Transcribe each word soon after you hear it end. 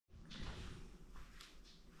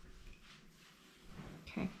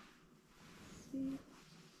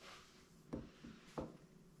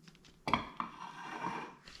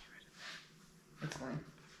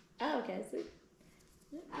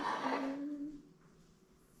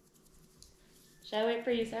Should I wait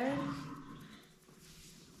for you, Ciren?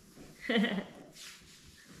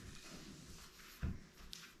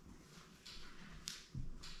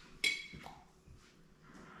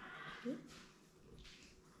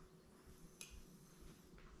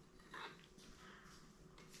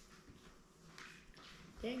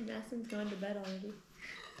 Dang, Madison's going to bed already.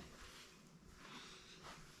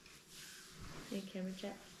 Hey, camera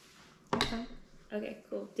check. Okay. Okay,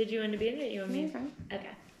 cool. Did you want to be in it? You want me? Okay. Okay.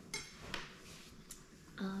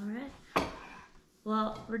 All right.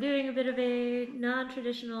 Well, we're doing a bit of a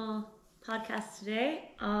non-traditional podcast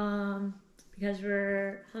today, because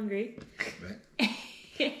we're hungry. Right.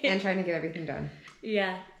 And trying to get everything done.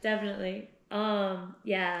 Yeah, definitely.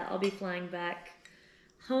 Yeah, I'll be flying back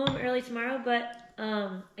home early tomorrow, but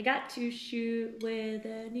I got to shoot with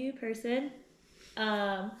a new person,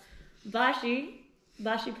 Boschi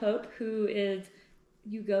Pope, who is,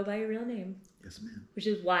 you go by your real name. Yes, ma'am. Which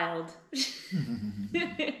is wild.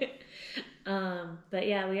 But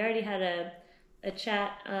yeah, we already had a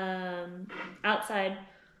chat outside,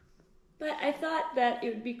 but I thought that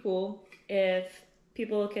it would be cool if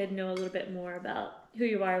people could know a little bit more about who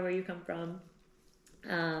you are, where you come from.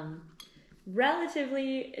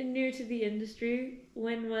 Relatively new to the industry.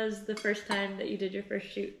 When was the first time that you did your first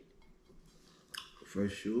shoot?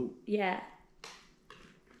 First shoot? Yeah.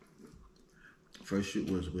 First shoot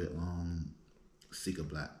was with Seeker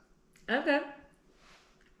Black. Okay.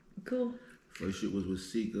 Cool. First shoot was with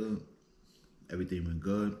Seeker. Everything went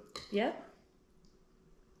good. Yep.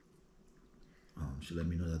 She let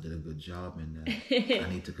me know that I did a good job and that I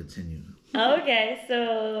need to continue. Okay,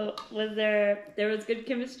 so was there was good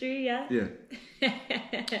chemistry, yeah? Yeah.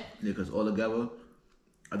 Yeah, because all together,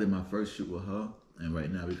 I did my first shoot with her, and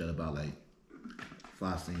right now we got about like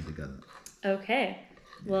 5 scenes together. Okay.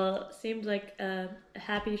 Well, seems like a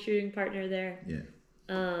happy shooting partner there. Yeah.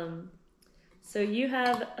 So you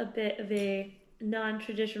have a bit of a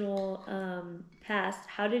non-traditional past.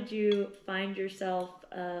 How did you find yourself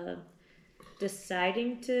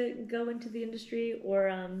deciding to go into the industry, or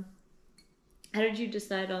how did you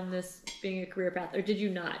decide on this being a career path, or did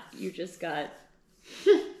you not? You just got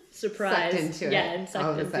surprised, sucked into it. Yeah, and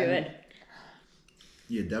sucked into it.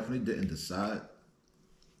 Yeah, definitely didn't decide.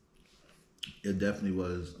 It definitely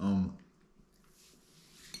was.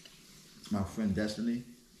 My friend Destiny,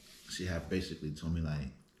 she had basically told me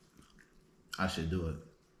like I should do it.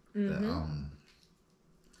 Mm-hmm. That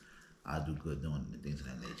I do good doing things of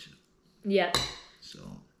that nature. Yeah. So,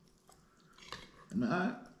 I mean,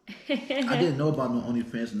 I didn't know about no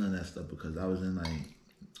OnlyFans and none of that stuff because I was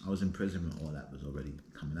in prison when all that was already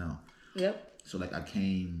coming out. Yep. So like I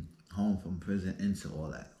came home from prison into all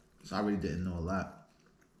that. So I really didn't know a lot.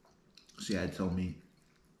 She had told me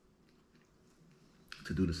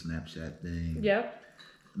to do the Snapchat thing. Yep.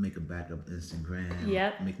 Make a backup Instagram.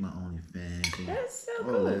 Yep. Make my OnlyFans. And That's so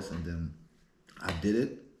all cool. this, and then I did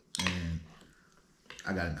it, and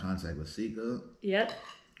I got in contact with Seeker. Yep.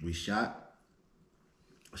 We shot.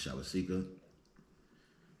 I shot with Seeker,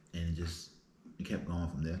 and it kept going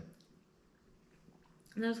from there.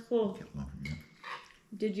 That's cool. Kept going from there.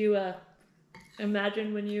 Did you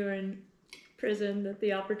imagine when you were in prison that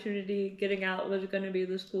the opportunity getting out was going to be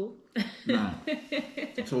this cool? No,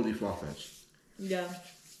 totally far-fetched. Yeah.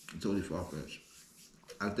 Totally far-fetched.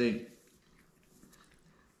 I think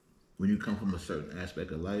when you come from a certain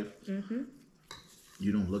aspect of life, Mm-hmm.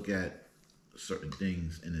 you don't look at certain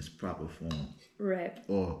things in its proper form. Right.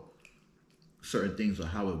 Or certain things or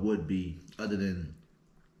how it would be other than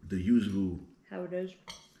the usual How it is.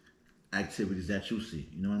 activities that you see.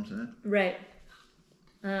 You know what I'm saying? Right.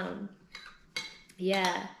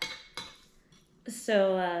 Yeah.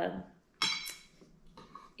 So,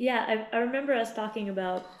 yeah, I remember us talking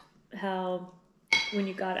about how when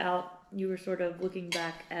you got out, you were sort of looking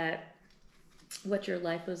back at what your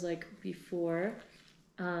life was like before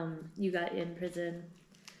you got in prison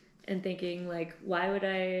and thinking like, why would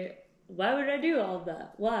I do all of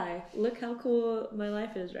that? Why? Look how cool my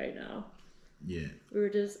life is right now. Yeah. We were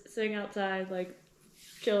just sitting outside, like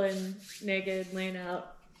chilling, naked, laying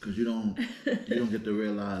out. Because you don't get to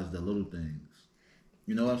realize the little things.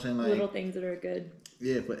 You know what I'm saying? Like Little things that are good.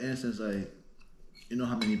 Yeah, for instance, like, you know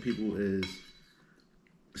how many people is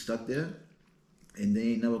stuck there and they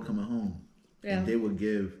ain't never coming home. Yeah. And they would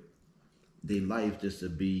give their life just to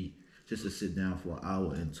sit down for an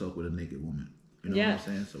hour and talk with a naked woman. You know what I'm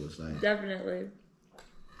saying? So it's like Definitely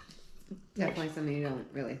something you don't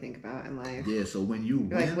really think about in life. yeah, so when you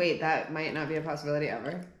You're like, wait, that might not be a possibility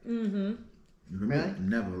ever. Mm-hmm. Really?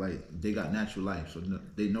 Never. Like, they got natural life, so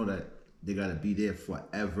they know that they gotta be there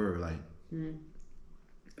forever. Like,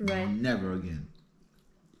 Right. never again.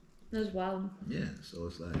 That's wild. Yeah, so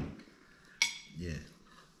it's like, yeah.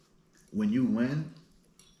 When you win,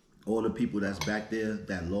 all the people that's back there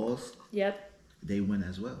that lost, Yep. they win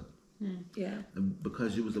as well. Yeah.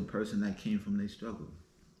 Because you was a person that came from their struggle.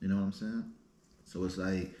 You know what I'm saying? So it's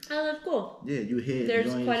like, Oh, that's cool. yeah, you here. There's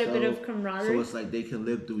enjoying quite a bit yourself, of camaraderie. So it's like they can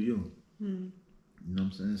live through you. You know what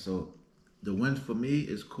I'm saying? So the win for me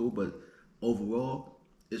is cool, but overall,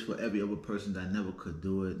 it's for every other person that never could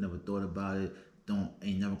do it, never thought about it,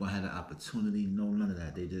 ain't never gonna have the opportunity, no, none of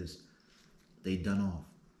that. They done off.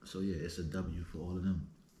 So yeah, it's a W for all of them.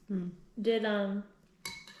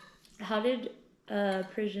 How did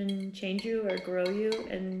prison change you or grow you?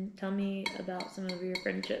 And tell me about some of your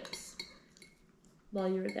friendships while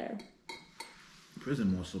you were there.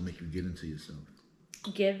 Prison more so make you get into yourself.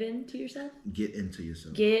 Give in to yourself? Get into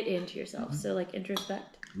yourself. Get into yourself. So like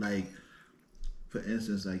introspect. Like, for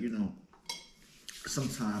instance, like, you know,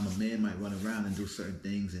 sometimes a man might run around and do certain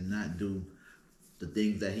things and not do the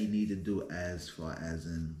things that he need to do as far as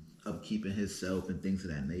in upkeeping himself and things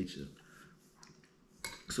of that nature.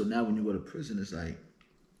 So now when you go to prison, it's like,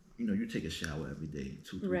 you know, you take a shower every day,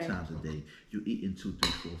 2-3 times a day. You eating 2,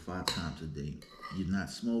 3, 4, 5 times a day. You're not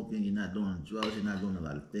smoking. You're not doing drugs. You're not doing a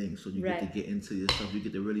lot of things. So you get to get into yourself. You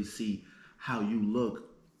get to really see how you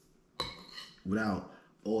look without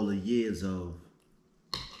all the years of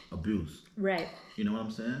abuse. Right. You know what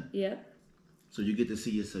I'm saying? Yep. So you get to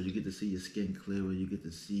see yourself. You get to see your skin clearer. You get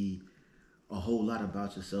to see a whole lot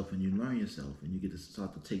about yourself, and you learn yourself, and you get to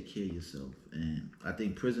start to take care of yourself. And I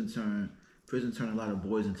think prison turned a lot of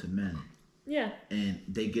boys into men. Yeah. And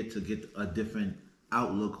they get a different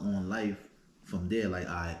outlook on life from there. Like,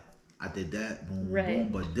 I did that, boom, boom,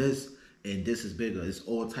 but this and this is bigger. It's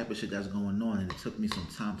all type of shit that's going on, and it took me some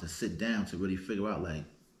time to sit down to really figure out, like,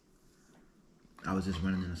 I was just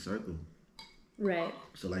running in a circle. Right.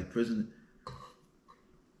 So like prison,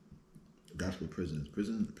 that's what prison is.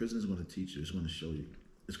 Prison is going to teach you. It's going to show you.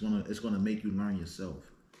 It's going to make you learn yourself,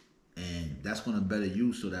 and that's going to better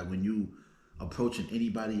you so that when you approaching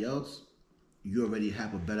anybody else, you already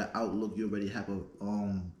have a better outlook. You already have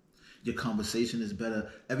your conversation is better.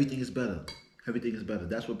 Everything is better. Everything is better.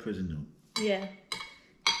 That's what prison do. Yeah.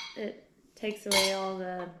 It takes away all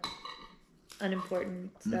the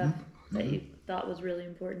unimportant stuff that you thought was really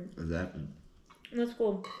important. Exactly. That's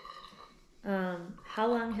cool. How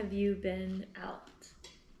long have you been out?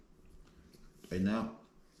 Right now,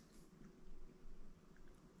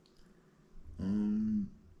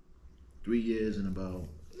 3 years and about...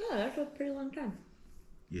 Yeah, that's a pretty long time.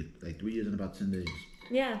 Yeah, like 3 years and about 10 days.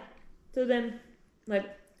 Yeah. So then, like,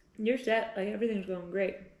 you're set. Like, everything's going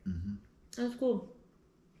great. That's cool.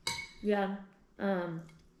 Yeah.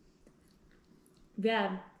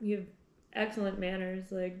 Yeah, you have excellent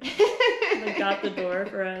manners. Like, like got the door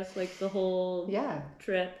for us, like, the whole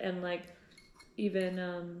trip. And, like,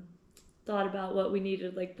 even thought about what we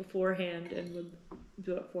needed, like, beforehand and would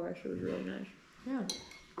do it for us. It was really nice. Yeah.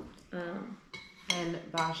 And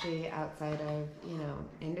Boschi, outside of, you know,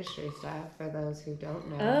 industry stuff, for those who don't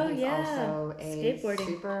know, he's also a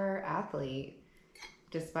super athlete.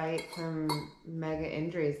 Despite some mega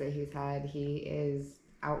injuries that he's had, he is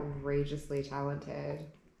outrageously talented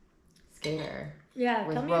skater. Yeah,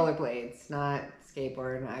 with rollerblades, not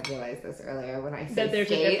skateboard. And I realized this earlier when I said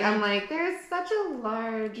skate. I'm like, there's such a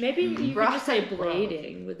large. Maybe you could just say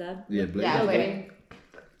blading. Would that? Yeah, blading. Yeah, blading.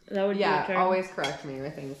 That would be a term. Always correct me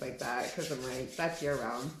with things like that because I'm like, that's your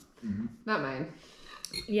realm, not mine.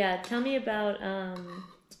 Yeah, tell me about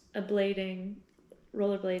rollerblading,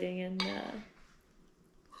 and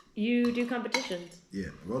you do competitions. Yeah,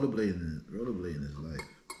 rollerblading is life.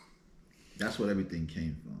 That's what everything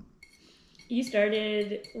came from. You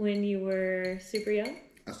started when you were super young?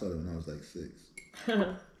 I started when I was like 6.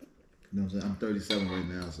 You know what I'm saying? I'm 37 right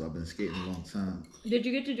now, so I've been skating a long time. Did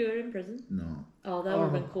you get to do it in prison? No. Oh, that would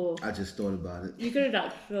have been cool. I just thought about it. You could have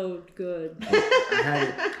got so good.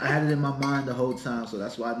 I had it in my mind the whole time, so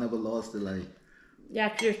that's why I never lost it. Like, yeah,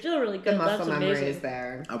 because you're still really good. The muscle That's memory amazing. is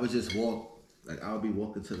there. I would just walk. Like, I would be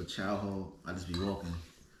walking to the chow hall. I'd just be walking.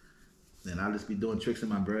 Then I'd just be doing tricks in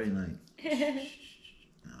my brain, like...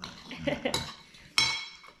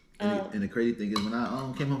 And the crazy thing is, when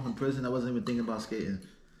I came home from prison, I wasn't even thinking about skating.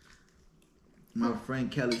 My friend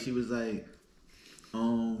Kelly, she was like,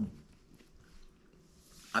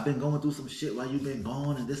 I've been going through some shit while you've been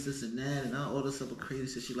gone, and this and that, and all this other crazy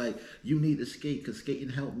shit. She like, you need to skate, because skating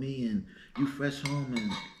helped me, and you fresh home,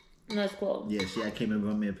 and... That's cool. Yeah, I came and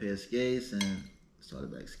brought me a pair of skates, and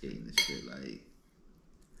started back skating and shit, like...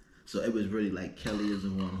 So it was really like Kelly is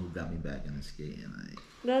the one who got me back into skating, like...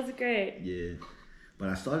 That's great. Yeah. But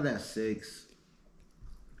I started at 6.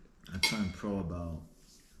 I turned pro about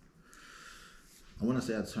I want to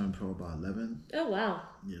say I turned pro about 11. Oh, wow.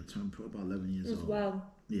 Yeah, turned pro about 11 years old. Wow.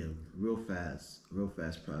 Yeah, real fast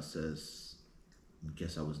process. I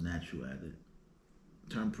guess I was natural at it.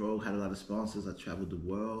 Turned pro, had a lot of sponsors. I traveled the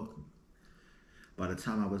world. By the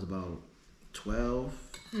time I was about 12,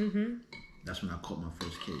 that's when I caught my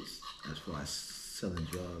first case as far as selling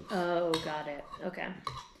drugs. Oh, got it. Okay.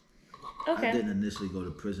 I didn't initially go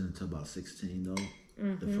to prison until about 16 though,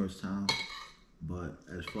 the first time. But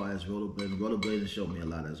as far as rollerblading showed me a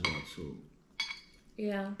lot as well too.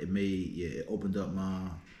 Yeah. It opened up my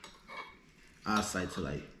eyesight to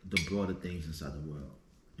like the broader things inside the world,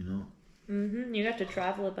 you know? You got to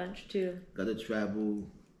travel a bunch too. Got to travel,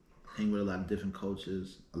 hang with a lot of different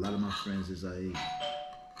cultures. A lot of my friends is like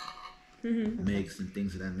mixed and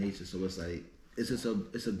things of that nature. So it's like it's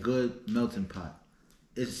a good melting pot.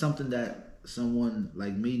 It's something that someone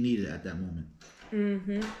like me needed at that moment.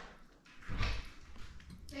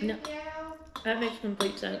 No, that makes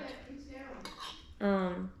complete sense.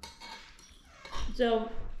 So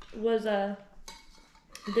was the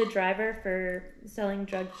driver for selling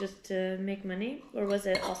drugs just to make money, or was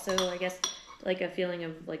it also, I guess, like a feeling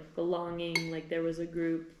of like belonging, like there was a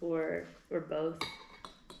group, or both?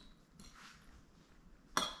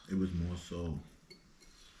 It was more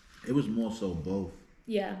so both.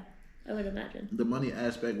 Yeah, I would imagine. The money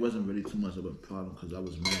aspect wasn't really too much of a problem because I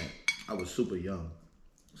was mad. I was super young,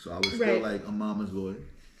 so I was still like a mama's boy,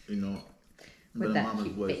 you know. Been a mama's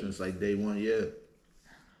boy since like day one. Yeah,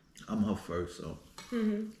 I'm her first, so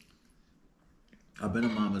I've been a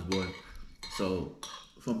mama's boy. So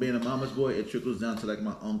from being a mama's boy, it trickles down to like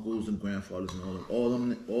my uncles and grandfathers and all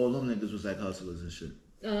them niggas was like hustlers and shit.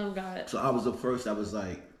 Oh, got it. So I was the first that was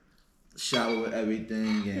like shower with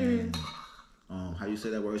everything and how you say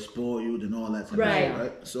that word, spoiled and all that type of shit,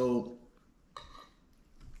 right? So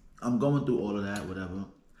I'm going through all of that, whatever.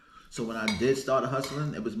 So when I did start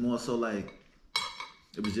hustling, it was more so like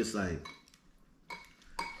it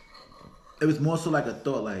was more so like a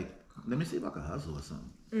thought, like, let me see if I can hustle or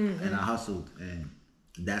something. And I hustled, and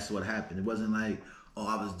that's what happened. It wasn't like, oh,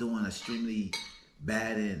 I was doing extremely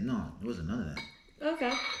bad, and no, it wasn't none of that.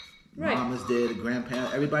 Okay. Right. Mom is there, the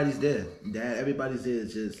grandparents, everybody's there. Dad, everybody's there.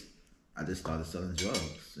 It's just, I just started selling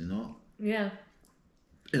drugs, you know? Yeah.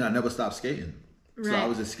 And I never stopped skating. Right. So I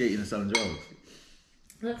was just skating and selling drugs.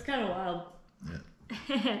 That's kind of wild.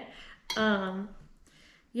 Yeah.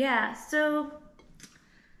 Yeah, so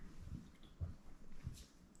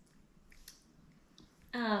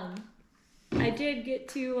I did get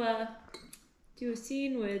to do a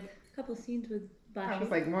couple scenes with Boschi. That was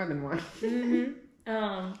like more than one.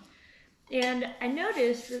 And I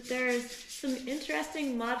noticed that there's some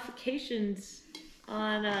interesting modifications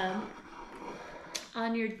on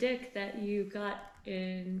your dick that you got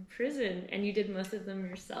in prison, and you did most of them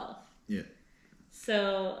yourself. Yeah.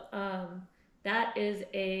 So that is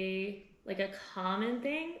a common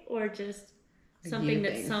thing, or just something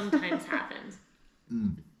that sometimes happens?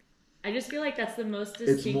 I just feel like that's the most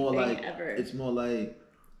distinct thing ever. It's more like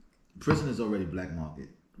prison is already black market,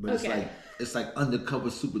 but it's like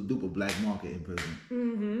undercover super duper black market in prison.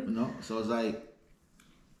 You know, so it's like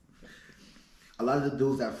a lot of the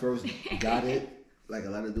dudes that first got it,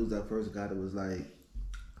 was like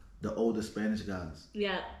the older Spanish guys.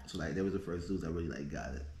 Yeah. So like they was the first dudes that really like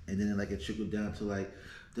got it, and then like it trickled down to like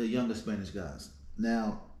the younger Spanish guys.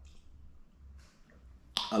 Now,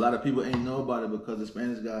 a lot of people ain't know about it because the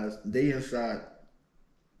Spanish guys, they inside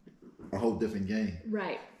a whole different game.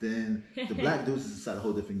 Right. Then the black dudes is inside a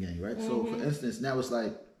whole different game, right? So for instance, now it's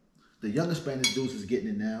like the younger Spanish dudes is getting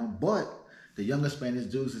it now, but the younger Spanish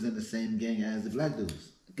dudes is in the same gang as the black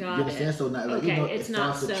dudes. You understand? So now, like, it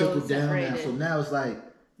starts to trickle down now. So now it's like,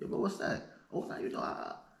 yo, but what's that? Oh, now you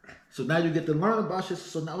know. So now you get to learn about shit.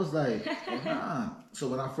 So now it's like, oh, nah. So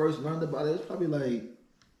when I first learned about it, it was probably like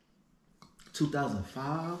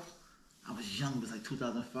 2005. I was young. It was like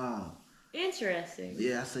 2005. Interesting.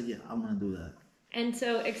 Yeah, I said, yeah, I want to do that. And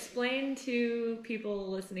so explain to people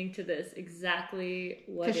listening to this exactly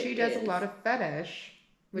what it is. Because she does a lot of fetish,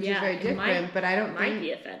 which is very different, but I don't think... It might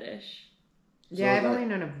be a fetish. Yeah, I've only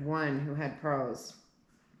known of one who had pearls.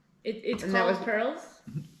 It's called pearls?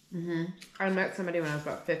 I met somebody when I was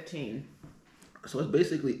about 15. So it's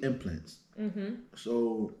basically implants.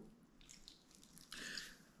 So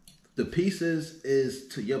the pieces is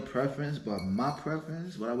to your preference, but my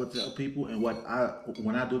preference, what I would tell people, and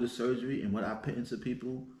when I do the surgery and what I put into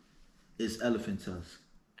people, is elephant tusk.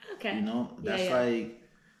 Okay. You know, that's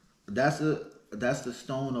the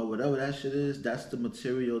stone or whatever that shit is. That's the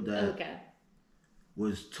material that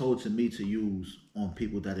was told to me to use on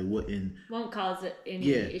people that it won't cause any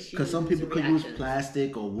issues. Because some people could use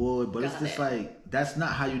plastic or wood, but it's just like that's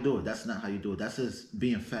not how you do it. That's not how you do it. That's just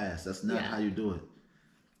being fast. That's not how you do it.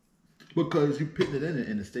 Because you putting it in it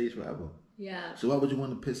and it stays forever. Yeah. So why would you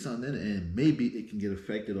want to put something in it and maybe it can get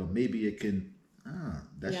affected or maybe it can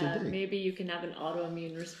that's your thing. Maybe you can have an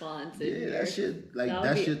autoimmune response. That's your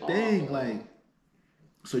thing. Like,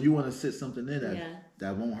 so you want to sit something in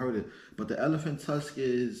that won't hurt it. But the elephant tusk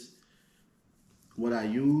is what I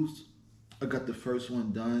used. I got the first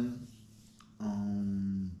one done.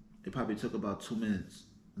 It probably took about 2 minutes.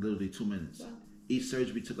 Literally 2 minutes. Wow. Each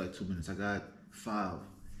surgery took like 2 minutes. I got 5.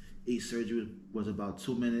 Each surgery was about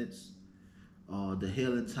 2 minutes. The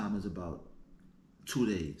healing time is about 2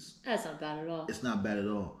 days. That's not bad at all. It's not bad at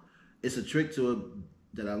all. It's a trick to it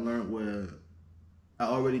that I learned where I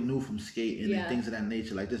already knew from skating and things of that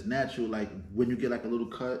nature. Like this natural, like when you get like a little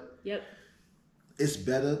cut. Yep. It's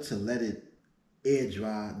better to let it air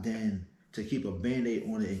dry than to keep a Band-Aid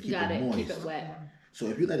on it and keep it moist. Keep it wet. So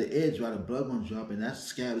if you let it air dry, the blood gonna drop and that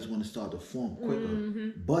scab is gonna start to form quicker.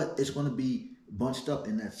 Mm-hmm. But it's gonna be bunched up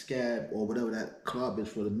in that scab or whatever that club is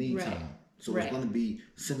for the meantime. Right. So it's gonna be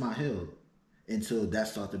semi-healed until that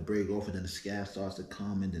starts to break off and then the scab starts to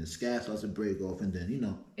come and then the scab starts to break off and then,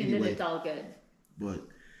 And then it's all good. But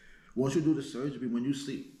once you do the surgery, when you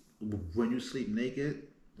sleep naked,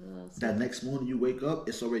 that next morning you wake up,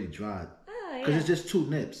 it's already dried. Because it's just 2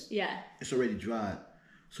 nips. Yeah. It's already dried.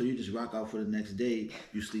 So you just rock out for the next day.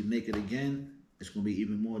 You sleep naked again. It's going to be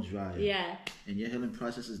even more dry. Yeah. And your healing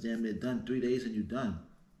process is damn near done. 3 days and you're done.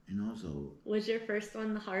 So. Was your first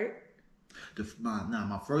one the heart?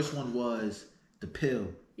 My first one was the pill.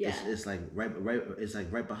 Yeah. It's like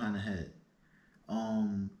right behind the head.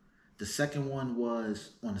 The second one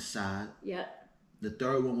was on the side. Yep. The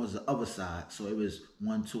third one was the other side. So it was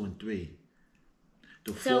 1, 2, and 3.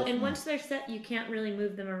 Once they're set, you can't really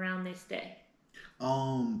move them around. They stay.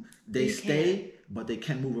 They stay, but they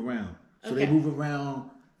can't move around. So they move around.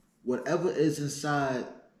 Whatever is inside,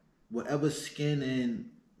 whatever skin and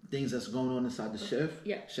things that's going on inside the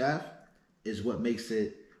shaft is what makes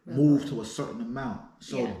it move to a certain amount.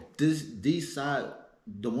 So these side,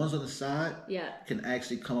 the ones on the side, can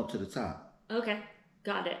actually come up to the top. Okay,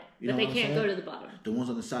 got it. But they can't go to the bottom. The ones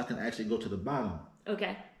on the side can actually go to the bottom.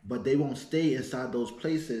 Okay. But they won't stay inside those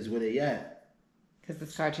places where they at. Because the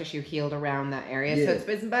scar tissue healed around that area. Yeah. So it's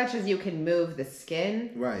as much as you can move the skin.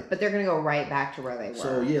 Right. But they're going to go right back to where they were.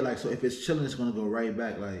 So if it's chilling, it's going to go right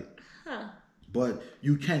back. But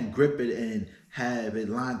you can grip it and have it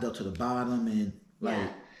lined up to the bottom and you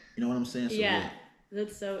know what I'm saying? So,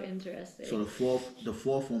 that's so interesting. So the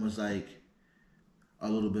fourth one was like a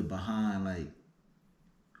little bit behind, like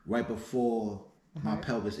right before my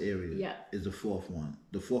pelvis area is the fourth one.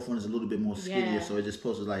 The fourth one is a little bit more skinnier, so it's just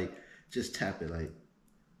supposed to just tap it, like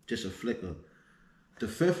just a flicker. The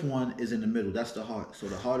fifth one is in the middle. That's the heart. So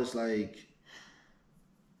the heart is like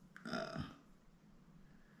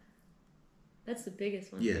that's the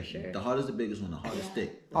biggest one for sure. The heart is the biggest one. The heart is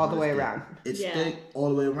thick. All the way around. It's thick all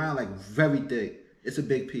the way around, like very thick. It's a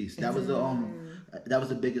big piece. That was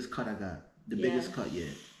the biggest cut I got. The biggest cut,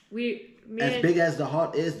 as big as the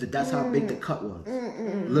heart is, that's how big the cut was.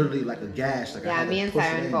 Literally like a gash. Like me and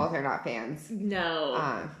Ciren both are not fans.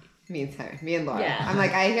 No. Me and Laura. Yeah. I'm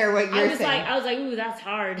like, I hear what you're saying. I was like, ooh, that's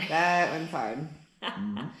hard. That one's hard.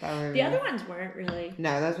 The other ones weren't really.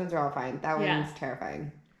 No, those ones are all fine. That one's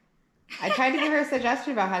terrifying. I tried to give her a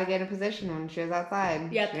suggestion about how to get in position when she was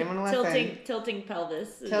outside. Yeah, she didn't want to listen. Tilting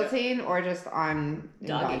pelvis. Tilting or just on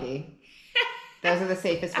doggy. Those are the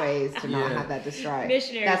safest ways to not have that destroyed.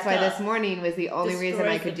 Missionary That's why this morning was the only reason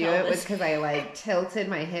I could do it was because I tilted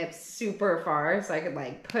my hips super far so I could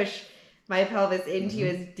push my pelvis into you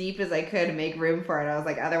as deep as I could to make room for it. I was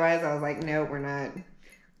like, otherwise I was like, no, we're not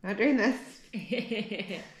doing this.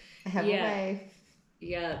 I have a way.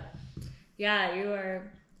 Yeah. Yeah, you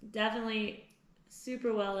are definitely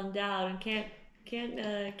super well endowed and can't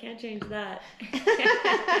change that.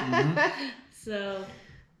 So.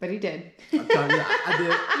 But he did. I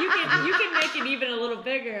did. You can make it even a little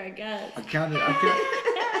bigger, I guess. I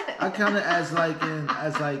counted as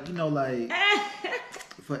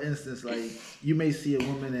for instance, you may see a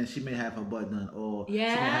woman and she may have her butt done, or she might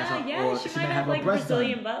have a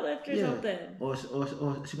Brazilian butt lift or something, or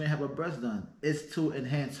she may have her breast done. It's to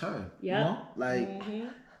enhance her. Yeah.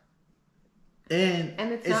 And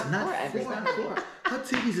it's not for everyone. Her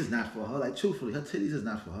titties is not for her. Truthfully, her titties is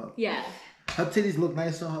not for her. Yeah. Her titties look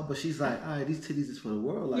nice on her, but she's like, all right, these titties is for the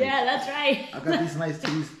world. Yeah, that's right. I got these nice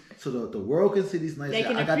titties so the world can see these nice titties. They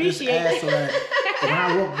can I got this ass so that when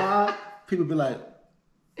I walk by, people be like,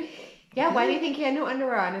 Yeah, why do you think he had no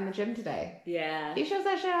underwear on in the gym today? Yeah. He shows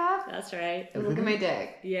that shit off. That's right. Look at my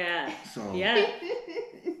dick. Yeah. So. Yeah.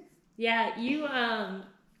 Yeah, you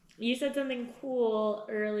said something cool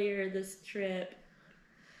earlier this trip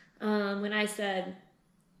when I said,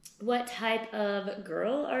 what type of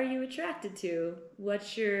girl are you attracted to?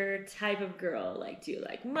 What's your type of girl? Like, do you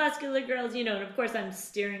like muscular girls? You know, and of course I'm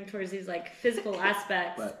steering towards these like physical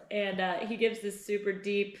aspects. But, and he gives this super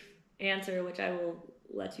deep answer, which I will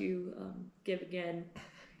let you give again.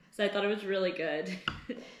 So I thought it was really good.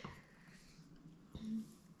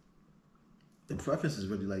 The preference is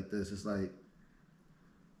really like this. It's like,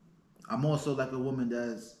 I'm also like a woman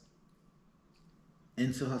that's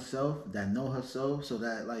into herself, that know herself, so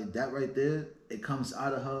that like that right there, it comes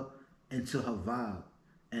out of her into her vibe,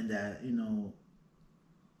 and that, you know,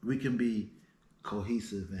 we can be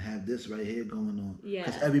cohesive and have this right here going on. Yeah.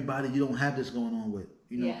 Because everybody you don't have this going on with.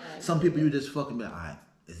 You know, some people you just fucking be like, all right,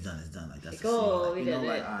 it's done. Like that's cool. like, you know,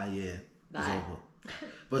 like, all right, yeah, it's over.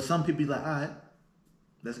 But some people be like, all right,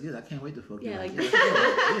 that's good. I can't wait to fuck you. Like,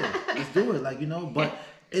 let's do it. Like, you know, but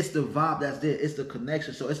it's the vibe that's there. It's the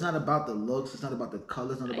connection. So it's not about the looks. It's not about the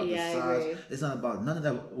colors. It's not about the size. It's not about none of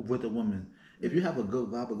that with a woman. If you have a good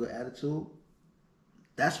vibe, a good attitude,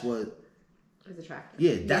 that's what is attractive.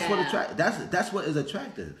 Yeah, that's what is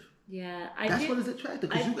attractive. Yeah, that's what is attractive,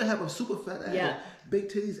 because you can have a super fat ass, big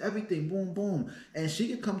titties, everything, boom, boom, and she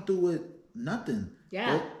can come through with nothing.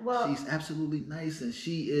 Yeah, well, she's absolutely nice, and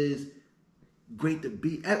she is great to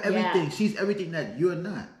be. Everything, she's everything that you're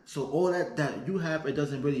not. So all that you have, it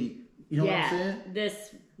doesn't really, you know what I'm saying?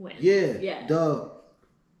 This wins. Yeah. The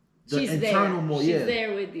she's internal there. more. She's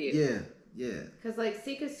there with you. Yeah. Because like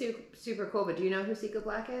Sika's super cool, but do you know who Sika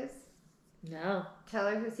Black is? No. Tell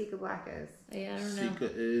her who Sika Black is. Yeah, I don't know. Sika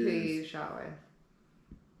is who you shot with.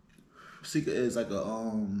 Sika is like a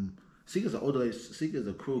Sika's an older lady. Sika's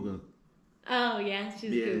a Kruger. Oh yeah,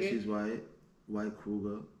 she's a Kruger. She's white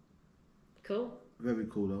Kruger. Cool. Very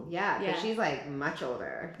cool though. Yeah, but she's like much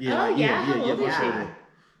older. Yeah, much older.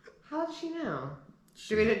 How old is she now?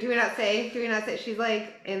 Do we not say? She's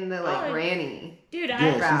like in the granny. Dude,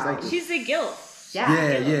 she's a gilf.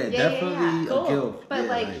 Yeah, definitely cool. a gilf. But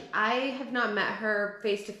I have not met her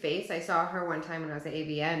face to face. I saw her one time when I was at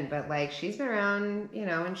AVN, but like she's been around, you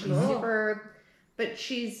know, and she's super, but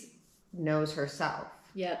she's knows herself.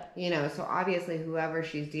 Yep. You know, so obviously whoever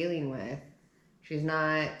she's dealing with, she's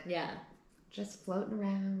not. Yeah. Just floating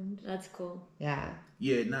around. That's cool. Yeah.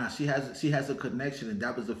 Yeah, nah, she has a connection, and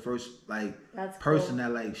that was the first that's person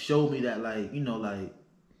cool. that showed me that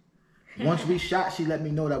once we shot, she let me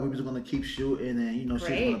know that we was gonna keep shooting, and you know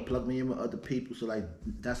she was gonna plug me in with other people. So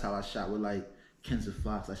that's how I shot with Kenza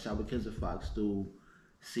Fox. I shot with Kenza Fox through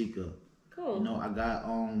Sika. Cool. You know, I got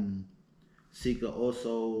Sika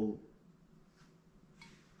also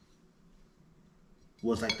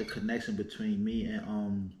was like the connection between me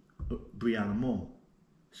and Brianna Moore.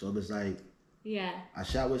 So it was I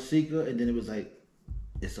shot with Sika, and then it was it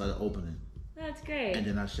started opening. That's great. And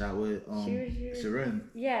then I shot with Ciren.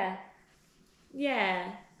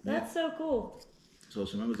 Yeah, that's so cool. So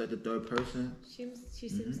Ciren was the third person. She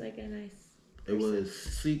seems like a nice person. It was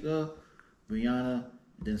Sika, Brianna,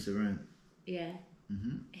 then Ciren. Yeah.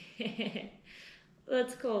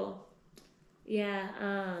 That's cool. Yeah.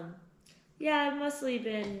 I've mostly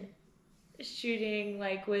been shooting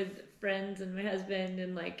with friends and my husband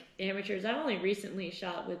and amateurs. I've only recently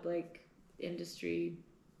shot with industry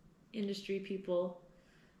people,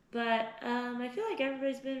 but I feel like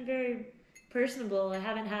everybody's been very personable. I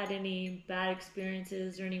haven't had any bad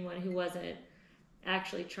experiences or anyone who wasn't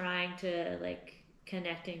actually trying to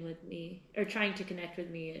connecting with me or trying to connect with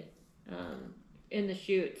me in the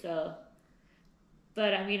shoot. So,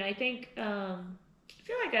 but I mean, I think I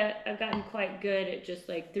feel like I've gotten quite good at just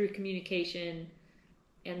through communication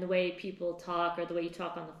and the way people talk or the way you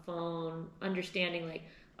talk on the phone, understanding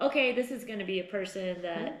okay, this is going to be a person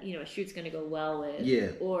that a shoot's going to go well with.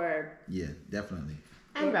 Yeah. Or definitely.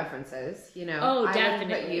 And references, Oh, I definitely.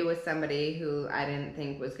 wouldn't put you with somebody who I didn't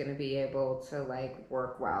think was going to be able to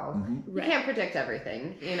work well. Mm-hmm. You can't predict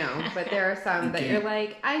everything, but there are some that you're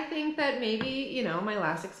I think that maybe, my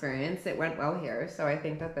last experience, it went well here. So I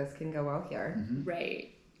think that this can go well here. Mm-hmm.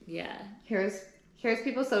 Right. Yeah. Here's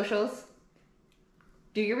people's socials.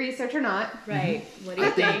 Do your research or not. Right. What do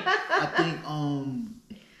you think? I think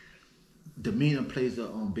demeanor plays a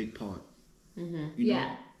big part. Mm-hmm. You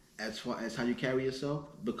know, as far as how you carry yourself,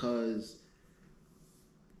 because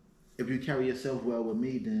if you carry yourself well with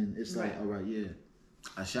me, then it's all right,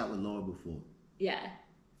 I shot with Laura before. Yeah.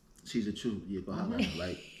 She's the truth. Yeah, go holler at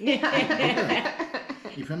her.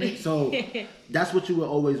 You feel me? So that's what you would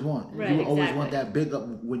always want. Right, you would always want that big up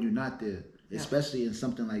when you're not there, especially in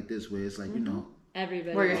something like this where it's like, you know,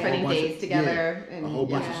 everybody. Where you're spending days together. And a whole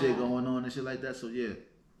bunch of shit going on and shit like that. So, yeah.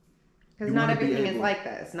 Because not everything is like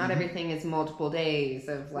this. Not everything is multiple days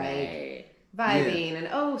of like vibing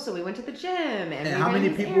and so we went to the gym and how many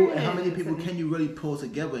people can you really pull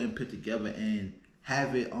together and put together and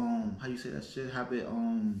have it how you say that shit? Have it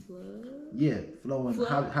flowing.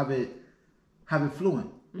 Have it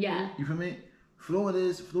fluent. Yeah. You feel me? Fluent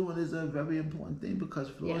is a very important thing because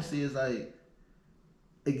fluency is like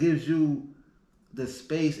it gives you the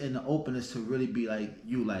space and the openness to really be like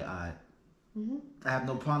you like I have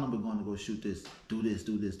no problem with going to go shoot this, do this.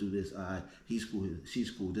 He's cool,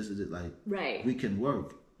 she's cool. This is it. Like we can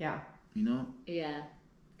work. Yeah. You know. Yeah.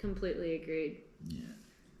 Completely agreed.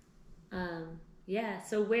 Yeah.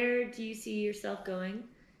 So where do you see yourself going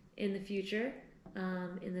in the future?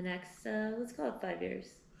 In the next, let's call it 5 years.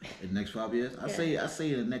 In the next 5 years, I say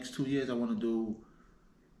in the next 2 years, I want to do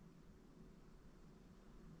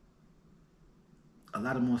a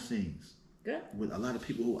lot of more scenes. Good. With a lot of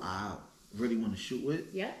people who I really want to shoot with.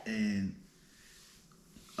 Yeah. And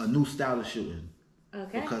a new style of shooting.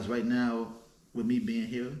 Okay. Because right now, with me being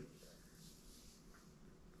here,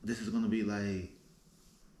 this is gonna be like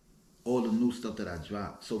all the new stuff that I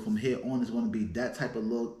drop. So from here on, it's gonna be that type of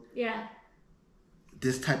look. Yeah.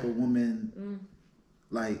 This type of woman,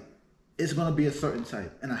 like, it's gonna be a certain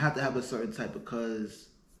type, and I have to have a certain type because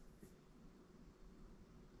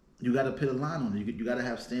you gotta put a line on it. You gotta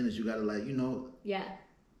have standards. You gotta like, you know. Yeah.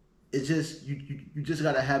 It's just you just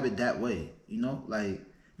gotta have it that way, you know, like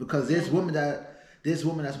because there's women that's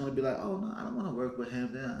gonna be like, oh no, I don't want to work with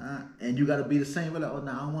him, and you gotta be the same way, like, oh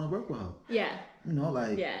no, I don't want to work with her. Yeah. You know,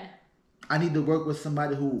 like I need to work with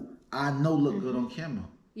somebody who I know look good on camera.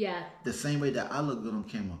 Yeah. The same way that I look good on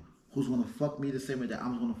camera. Who's gonna fuck me the same way that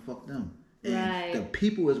I'm gonna fuck them. And the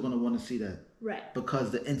people is gonna want to see that. Right.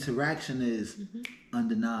 Because the interaction is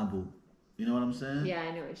undeniable. You know what I'm saying? Yeah,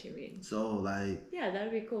 I know what you mean. So like that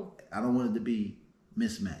would be cool. I don't want it to be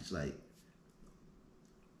mismatched. Like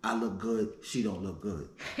I look good, she don't look good.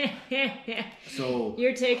 So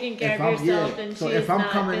you're taking care of yourself and so if I'm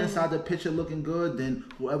coming inside the picture looking good, then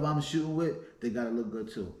whoever I'm shooting with, they gotta look good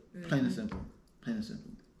too. Plain and simple. Plain and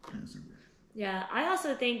simple. Plain and simple. Yeah, I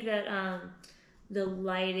also think that the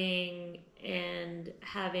lighting and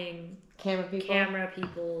having camera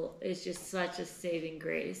people is just such a saving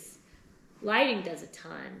grace. Lighting does a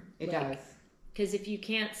ton. It does. Because if you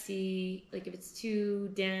can't see, like if it's too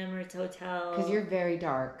dim or it's hotel. Because you're very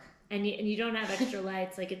dark. And you don't have extra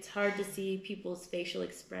lights, like it's hard to see people's facial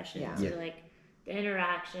expressions or like the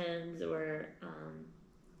interactions or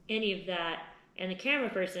any of that. And the camera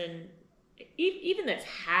person, even that's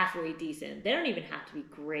halfway decent, they don't even have to be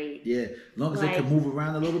great. Yeah, as long as they can move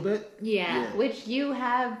around a little bit. Yeah. Which you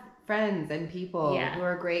have friends and people who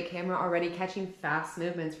are great camera already catching fast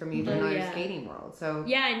movements from you in your skating world. So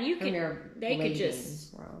and you can they could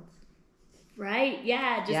just world. Right?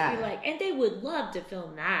 Yeah, just be like, and they would love to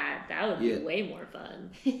film that. That would be way more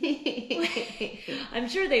fun. I'm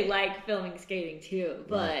sure they like filming skating too,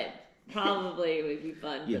 but probably it would be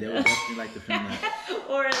fun. Yeah, they would definitely like to film that.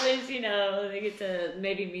 Or at least, you know, they get to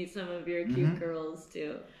maybe meet some of your cute girls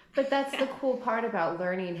too. But that's the cool part about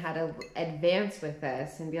learning how to advance with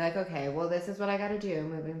this and be like, okay, well, this is what I got to do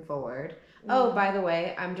moving forward. Oh, by the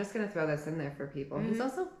way, I'm just going to throw this in there for people. He's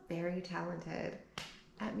also very talented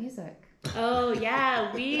at music. Oh,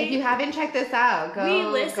 yeah. If you haven't checked this out,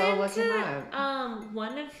 go look him up.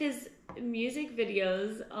 One of his music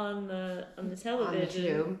videos on the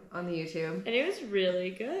television. On the YouTube. And it was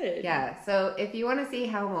really good. Yeah, so if you want to see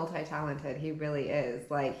how multi-talented he really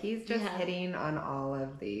is, like he's just hitting on all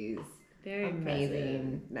of these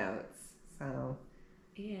amazing notes. So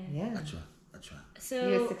yeah. I try. So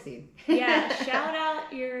you succeed. Shout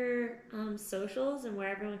out your socials and where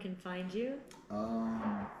everyone can find you.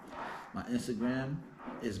 My Instagram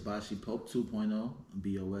is Boschi Pope 2.0,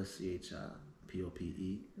 Boschi Pope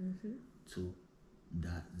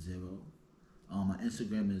 2.0. My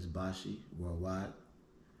Instagram is Boschi Worldwide.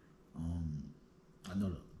 I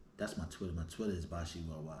know that's my Twitter. My Twitter is Boschi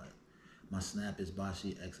Worldwide. My Snap is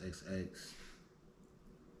Boschi XXX.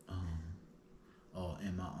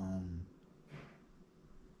 And my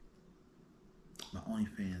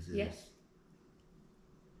OnlyFans is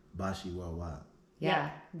Boschi Worldwide. Yeah.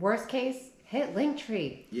 Worst case, hit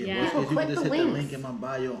Linktree. Yeah. Worst case, you can just hit the link in my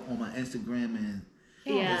bio on my Instagram and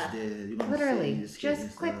it's there. You're gonna literally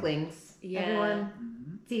just click links. Yeah.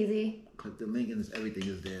 Everyone, it's easy. Click the link and everything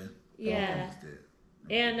is there. Yeah.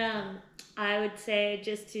 And I would say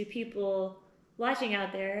just to people watching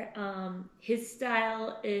out there, his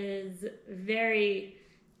style is very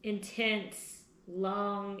intense,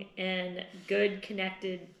 long, and good,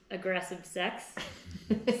 connected, aggressive sex.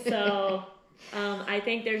 So I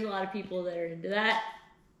think there's a lot of people that are into that.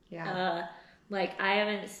 Yeah. Like, I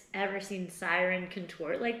haven't ever seen Ciren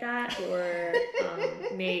contort like that or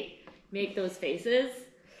make those faces.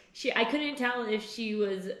 I couldn't tell if she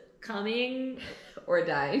was coming or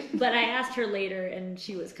dying. But I asked her later, and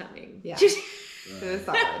she was coming. Yeah. It was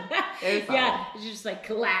solid. Yeah, it just like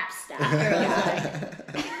collapsed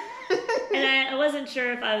after. And I wasn't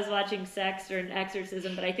sure if I was watching sex or an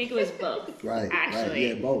exorcism, but I think it was both. Right. Actually,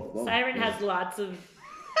 Yeah, both. Ciren has lots of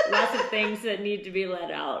things that need to be let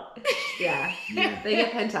out. Yeah. They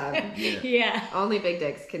get pent up. Yeah. Only big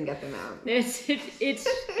dicks can get them out. It's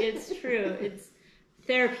true. It's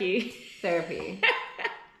therapy.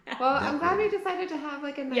 Well, I'm glad we decided to have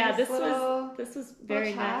like a nice this was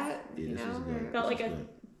very nice. You know, felt like a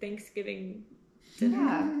Thanksgiving dinner.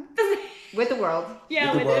 Yeah. With the world.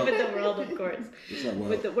 Yeah, with the world, of course.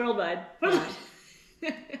 With the worldwide.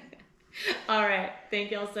 All right.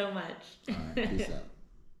 Thank y'all so much. All right. Peace out.